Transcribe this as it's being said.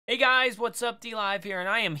Hey guys, what's up? D-Live here, and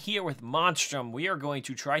I am here with Monstrum. We are going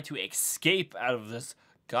to try to escape out of this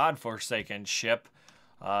godforsaken ship.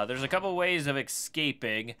 There's a couple ways of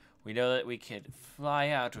escaping. We know that we could fly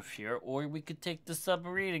out of here, or we could take the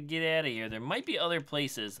submarine and get out of here. There might be other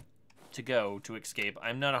places to go to escape.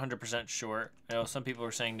 I'm not 100% sure. I know some people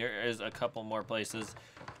are saying there is a couple more places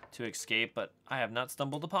to escape, but I have not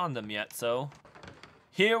stumbled upon them yet, so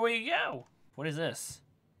here we go. What is this?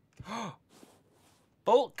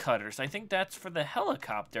 Bolt cutters. I think that's for the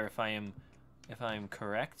helicopter, if I'm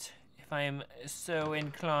correct. If I am so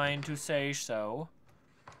inclined to say so.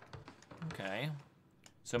 Okay.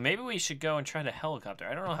 So maybe we should go and try the helicopter.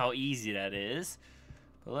 I don't know how easy that is,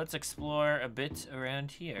 but let's explore a bit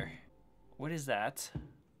around here. What is that?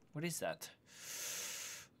 What is that?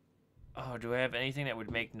 Oh, do I have anything that would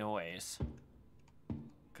make noise?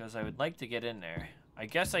 Because I would like to get in there. I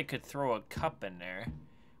guess I could throw a cup in there,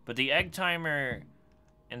 but the egg timer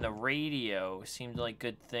and the radio seemed like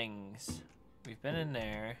good things. We've been in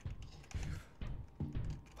there.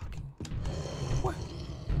 What?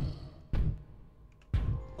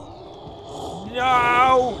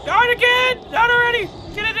 No! Not again! Not already!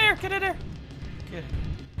 Get in there! Get in there! Get in.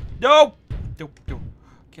 No! Nope, nope.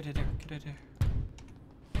 Get in there! Get in there!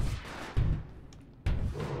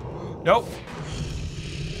 Nope!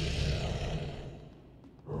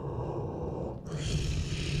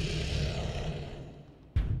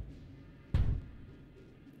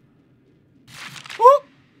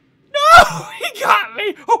 He got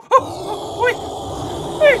me!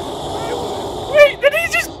 Wait, did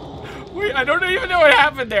he just... Wait, I don't even know what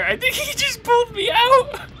happened there. I think he just pulled me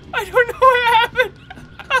out. I don't know what happened.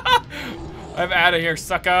 I'm out of here,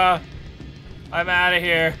 sucker. I'm out of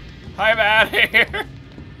here. I'm out of here.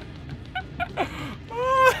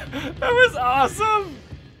 Oh, that was awesome.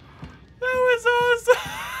 That was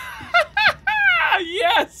awesome.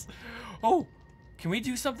 Yes. Oh, can we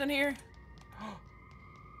do something here?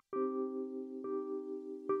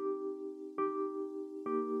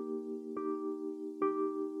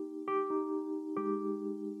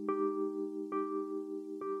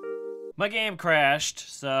 My game crashed,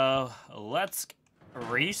 so let's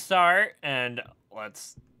restart and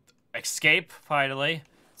let's escape finally.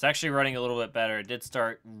 It's actually running a little bit better. It did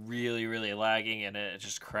start really lagging and it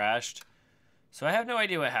just crashed. So I have no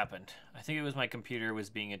idea what happened. I think it was my computer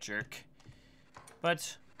was being a jerk.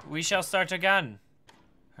 But we shall start again.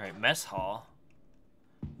 All right, mess hall.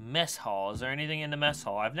 Mess hall. Is there anything in the mess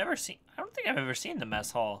hall? I don't think I've ever seen the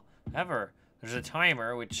mess hall ever. There's a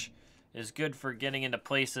timer, which is good for getting into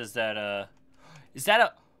places that, is that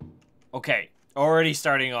a... Okay, already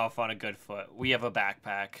starting off on a good foot. We have a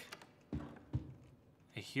backpack.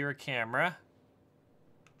 I hear a camera.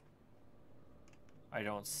 I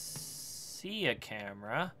don't see a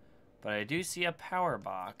camera, but I do see a power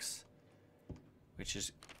box, which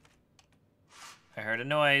is... I heard a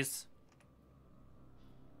noise.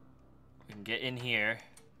 We can get in here.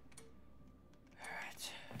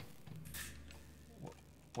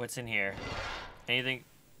 What's in here? Anything?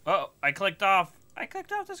 Oh, I clicked off. I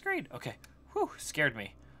clicked off the screen. Okay. Whew, scared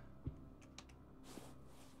me.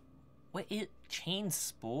 What is chain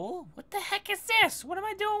spool? What the heck is this? What am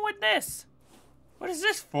I doing with this? What is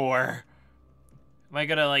this for? Am I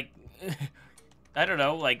gonna like, I don't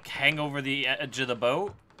know, like hang over the edge of the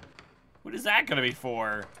boat? What is that gonna be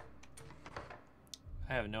for?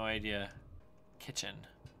 I have no idea. Kitchen.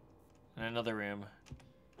 And another room.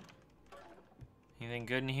 Anything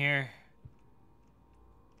good in here?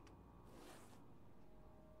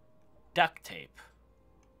 Duct tape.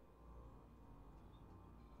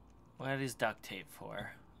 What is duct tape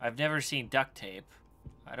for? I've never seen duct tape.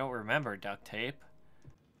 I don't remember duct tape.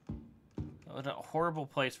 What a horrible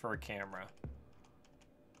place for a camera.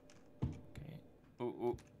 Okay.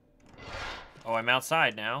 Ooh. Oh, I'm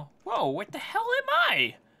outside now. Whoa, what the hell am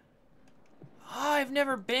I? Oh, I've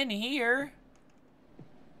never been here.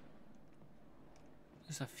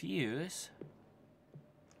 There's a fuse.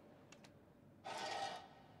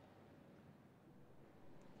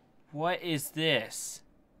 What is this?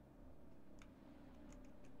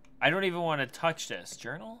 I don't even want to touch this.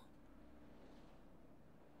 Journal?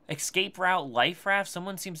 Escape route, life raft?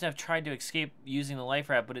 Someone seems to have tried to escape using the life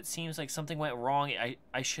raft, but it seems like something went wrong.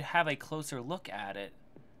 I should have a closer look at it.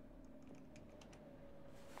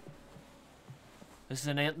 This is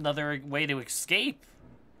another way to escape.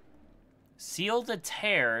 Seal the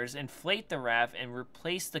tears, inflate the raft, and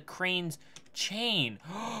replace the crane's chain.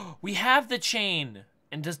 We have the chain.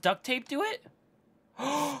 And does duct tape do it?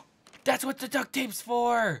 That's what the duct tape's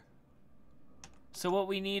for. So what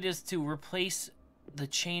we need is to replace the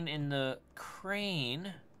chain in the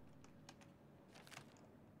crane.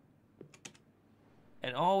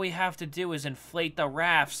 And all we have to do is inflate the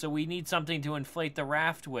raft, so we need something to inflate the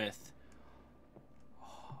raft with.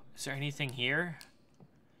 Is there anything here?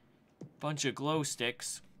 Bunch of glow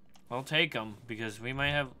sticks. I'll take them, because we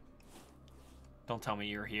might have... Don't tell me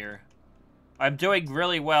you're here. I'm doing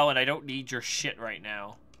really well, and I don't need your shit right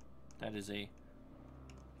now. That is a...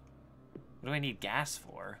 What do I need gas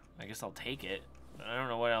for? I guess I'll take it. I don't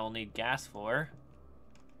know what I'll need gas for.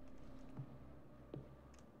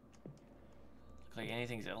 Look like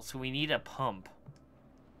anything else. So we need a pump.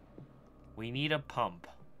 We need a pump.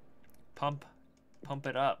 Pump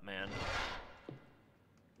it up, man.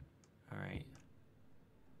 Alright.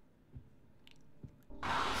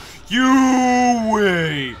 You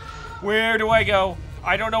wait! Where do I go?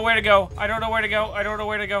 I don't know where to go. I don't know where to go. I don't know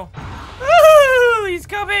where to go. Woo! He's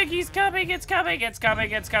coming! He's coming! It's coming! It's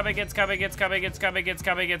coming! It's coming! It's coming! It's coming! It's coming! It's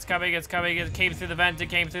coming! It's coming! It's coming! It came through the vent. It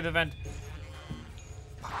came through the vent.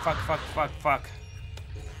 Fuck! Fuck! Fuck! Fuck!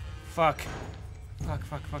 Fuck! Fuck!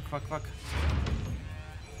 Fuck! Fuck! Fuck! Fuck!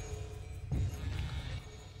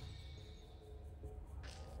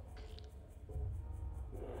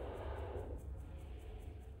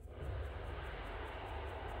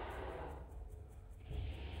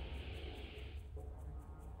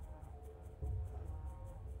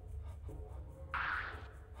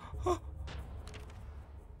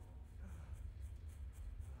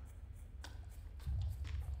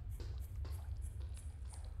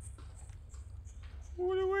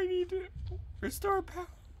 What do I need to restore power?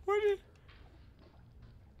 What is...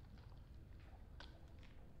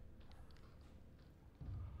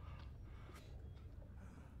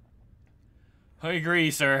 I agree,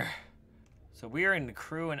 sir. So we are in the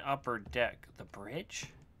crew and upper deck. The bridge?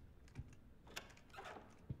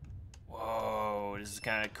 Whoa, this is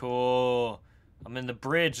kind of cool. I'm in the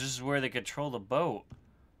bridge. This is where they control the boat.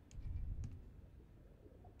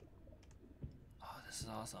 Oh, this is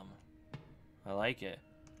awesome. I like it.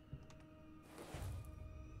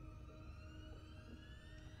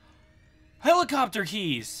 Helicopter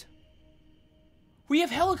keys! We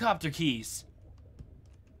have helicopter keys!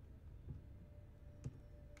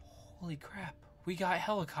 Holy crap. We got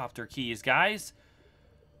helicopter keys, guys.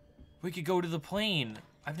 We could go to the plane.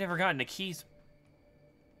 I've never gotten the keys.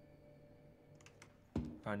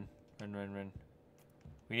 Run, run, run, run.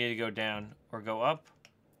 We need to go down or go up.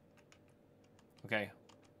 Okay.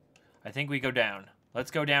 I think we go down. Let's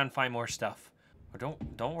go down and find more stuff. Oh,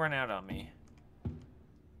 don't run out on me.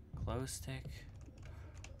 Glow stick.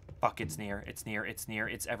 Fuck, it's near. It's near. It's near.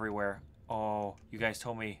 It's everywhere. Oh, you guys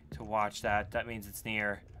told me to watch that. That means it's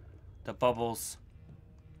near. The bubbles.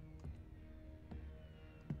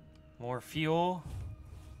 More fuel.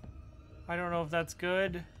 I don't know if that's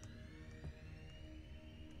good.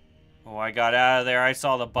 Oh, I got out of there. I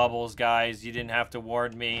saw the bubbles, guys. You didn't have to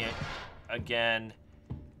warn me again.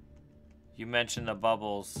 You mentioned the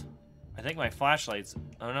bubbles. I think my flashlight's...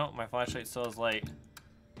 Oh no, my flashlight still has light.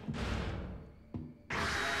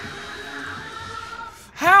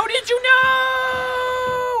 How did you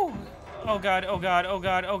know? Oh god, oh god, oh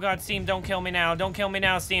god, oh god, Steam, don't kill me now. Don't kill me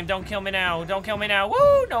now, Steam. Don't kill me now. Don't kill me now.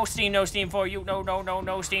 Woo! No Steam for you. No, no, no,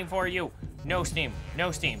 no Steam for you. No Steam,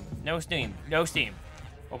 no Steam, no Steam, no Steam.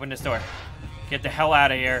 Open this door. Get the hell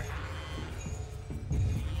out of here.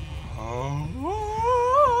 Oh,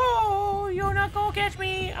 you're not gonna catch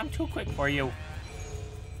me. I'm too quick for you.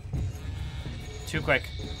 Too quick.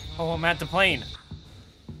 Oh, I'm at the plane.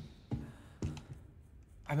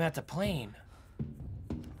 I'm at the plane.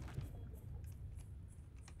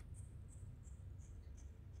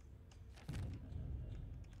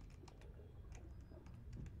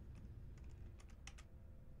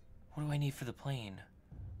 What do I need for the plane?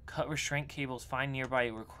 Cut restraint cables, find nearby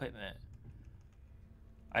equipment.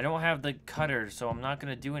 I don't have the cutter, so I'm not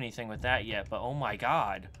going to do anything with that yet, but oh my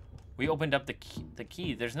god. We opened up the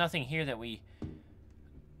key. There's nothing here that we...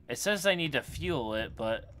 It says I need to fuel it,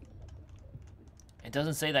 but... It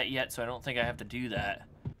doesn't say that yet, so I don't think I have to do that.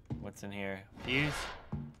 What's in here? Fuse?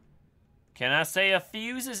 Can I say a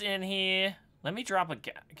fuse is in here? Let me drop a...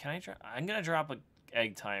 Can I drop... I'm going to drop a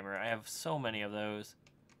egg timer. I have so many of those.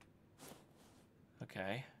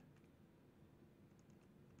 Okay.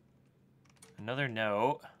 Another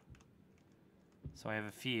note. So I have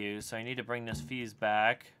a fuse, so I need to bring this fuse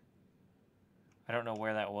back. I don't know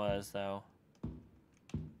where that was, though.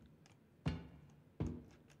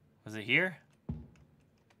 Was it here?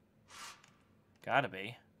 Gotta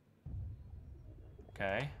be.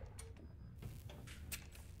 Okay.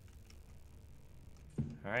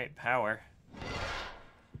 Alright, power.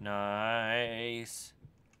 Nice.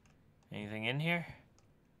 Anything in here?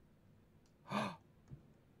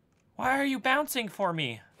 Why are you bouncing for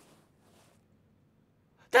me?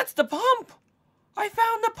 That's the pump! I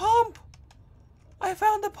found the pump! I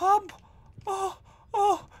found the pump! Oh,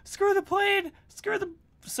 oh, screw the plane! Screw the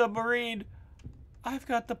submarine! I've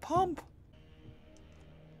got the pump!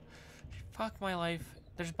 Fuck my life.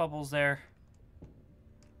 There's bubbles there.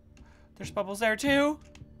 There's bubbles there too!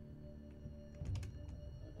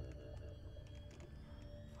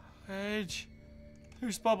 Edge.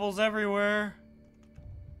 There's bubbles everywhere.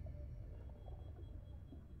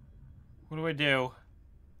 What do I do?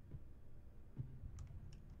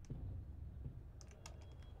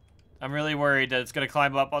 I'm really worried that it's gonna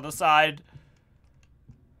climb up on the side.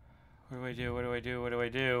 What do I do? What do I do? What do I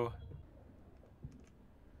do?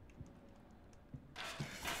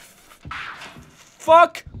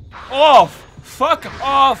 Fuck off! Fuck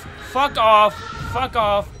off! Fuck off! Fuck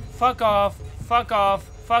off! Fuck off! Fuck off!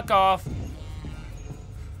 Fuck off!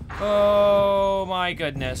 Oh my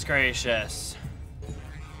goodness gracious.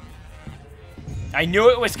 I knew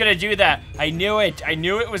it was gonna do that. I knew it. I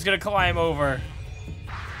knew it was gonna climb over.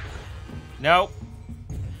 Nope.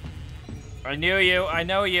 I knew you. I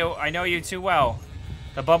know you. I know you too well.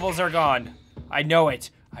 The bubbles are gone. I know it.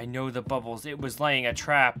 I know the bubbles. It was laying a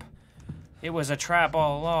trap. It was a trap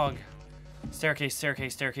all along. Staircase,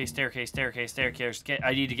 staircase, staircase, staircase, staircase, staircase.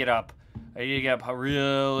 I need to get up. I need to get up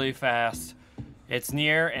really fast. It's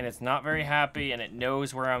near, and it's not very happy, and it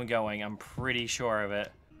knows where I'm going. I'm pretty sure of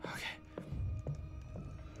it. Okay.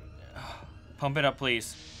 Pump it up,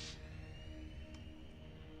 please.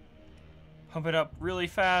 Pump it up really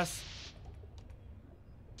fast.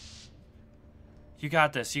 You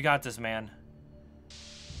got this. You got this, man.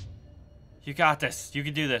 You got this. You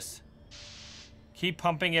can do this. Keep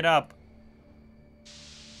pumping it up.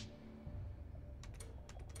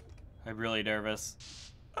 I'm really nervous.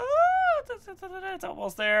 Ah, it's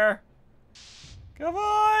almost there. Come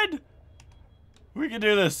on. We can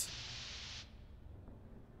do this.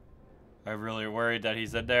 I'm really worried that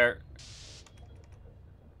he's in there.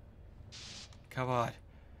 Come on.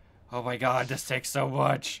 Oh my god, this takes so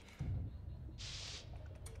much.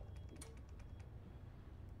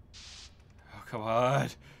 Oh, come on.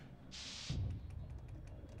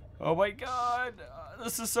 Oh my god.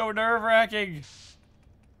 This is so nerve-wracking.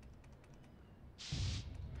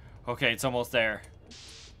 Okay, it's almost there.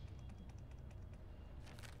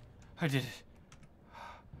 I did it.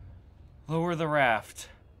 Lower the raft.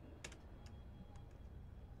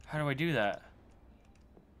 How do I do that?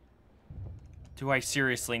 Do I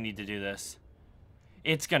seriously need to do this?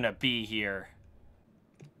 It's gonna be here.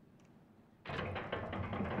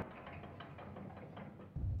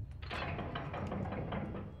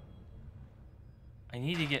 I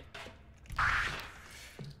need to get...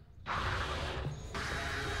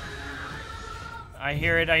 I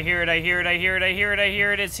hear it, I hear it, I hear it, I hear it, I hear it, I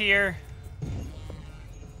hear it, it's here.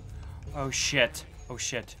 Oh shit, oh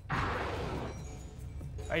shit.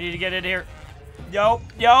 I need to get in here. Nope,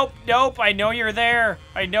 nope, nope, I know you're there.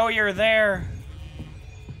 I know you're there.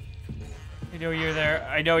 I know you're there,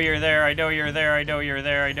 I know you're there, I know you're there, I know you're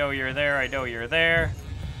there, I know you're there, I know you're there.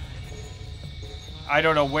 I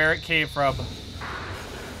don't know where it came from.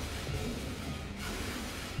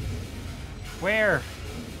 Where?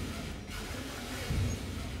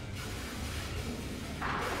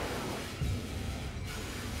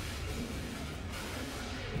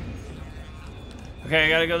 Okay, I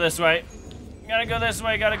gotta go this way. Gotta go this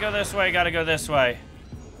way, gotta go this way, gotta go this way.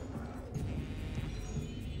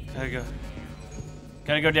 Gotta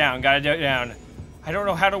go down, gotta go down. I don't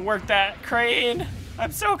know how to work that crane.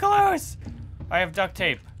 I'm so close. I have duct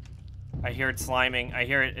tape. I hear it sliming. I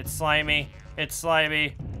hear it. It's slimy. It's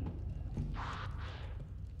slimy.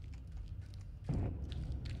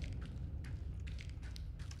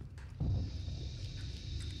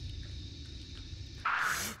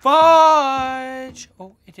 Fudge!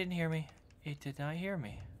 Oh, it didn't hear me. It did not hear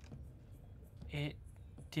me. It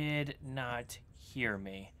did not hear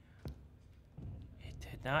me. It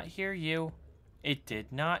did not hear you. It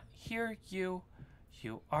did not hear you.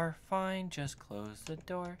 You are fine. Just close the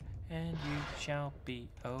door and you shall be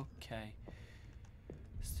okay.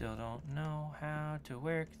 Still don't know how to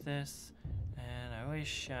work this, and I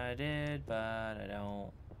wish I did, but I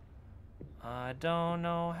don't. I don't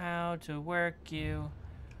know how to work you.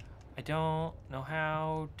 I don't know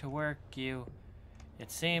how to work you. It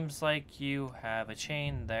seems like you have a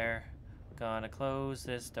chain there. Gonna close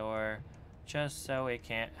this door just so it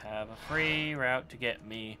can't have a free route to get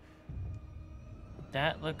me.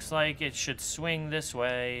 That looks like it should swing this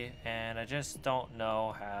way, and I just don't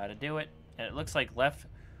know how to do it. And it looks like left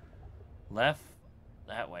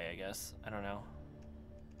that way, I guess. I don't know.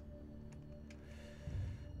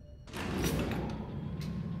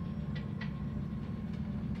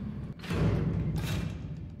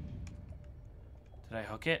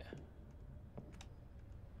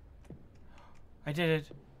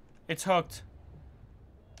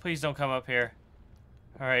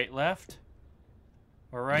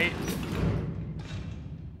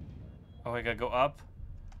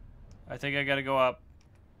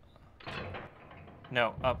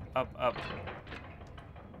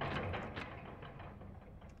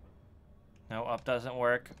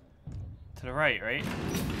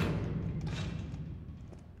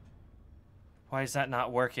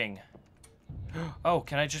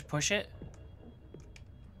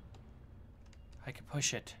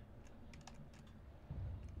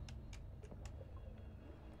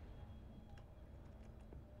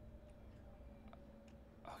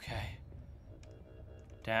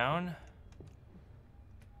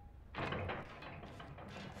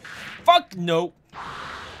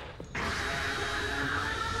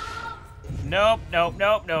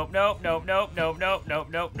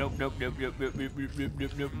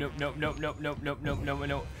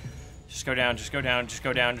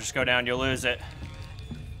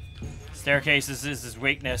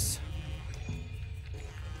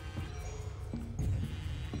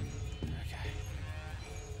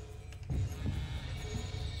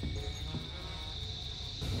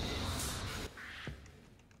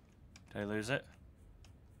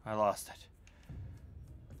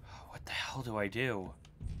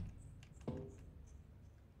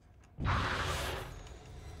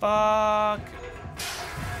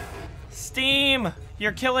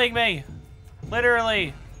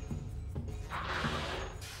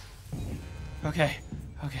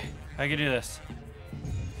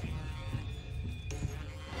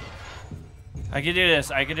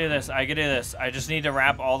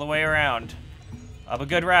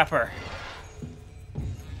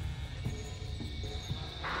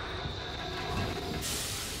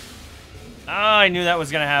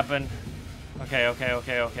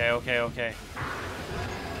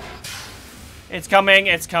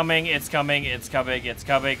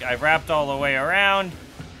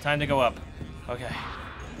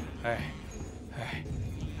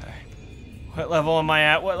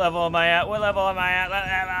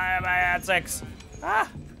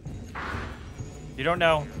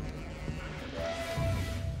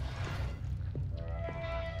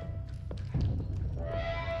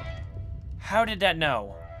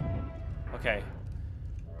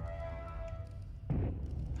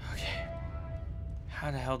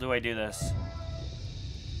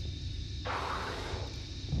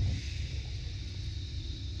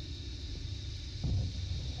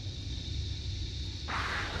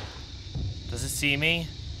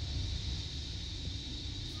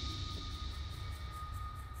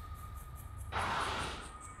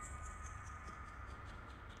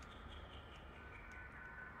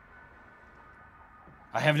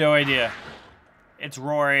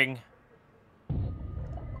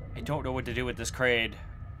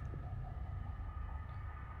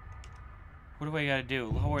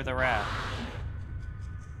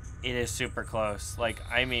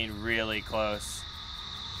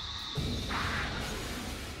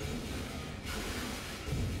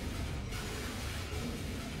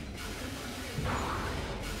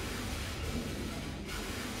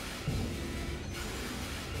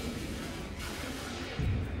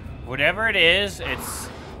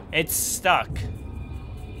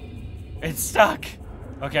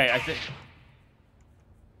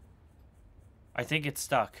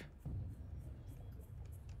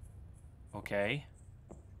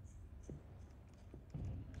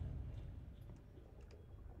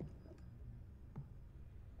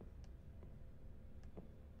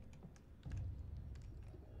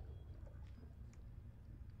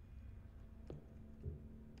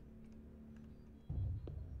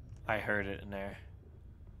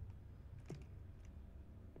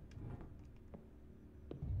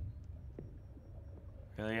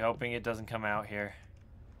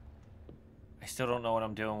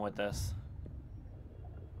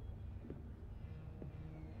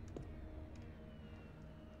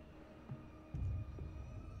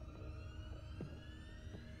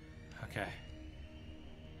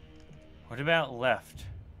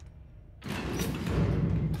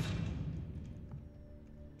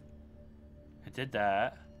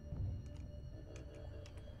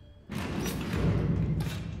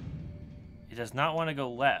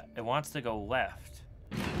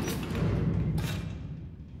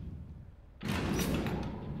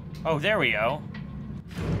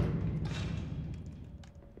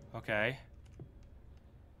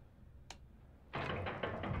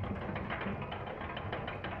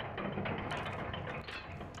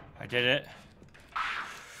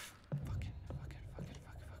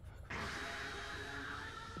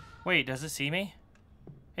 Wait, does it see me?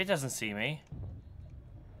 It doesn't see me.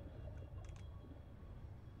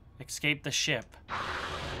 Escape the ship.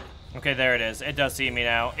 Okay, there it is. It does see me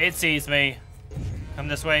now. It sees me. Come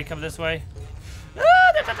this way, come this way.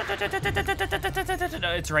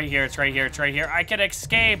 It's right here, it's right here, it's right here. I can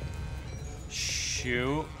escape.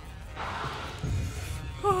 Shoot.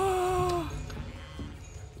 Oh,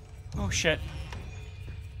 shit.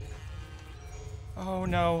 Oh,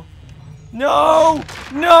 no. No!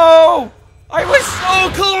 No! I was so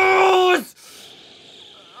close!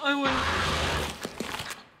 I was...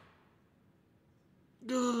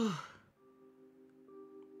 Ugh.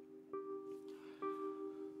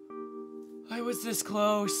 I was this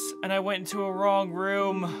close, and I went into a wrong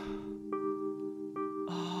room.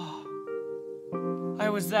 Oh. I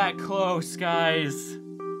was that close, guys.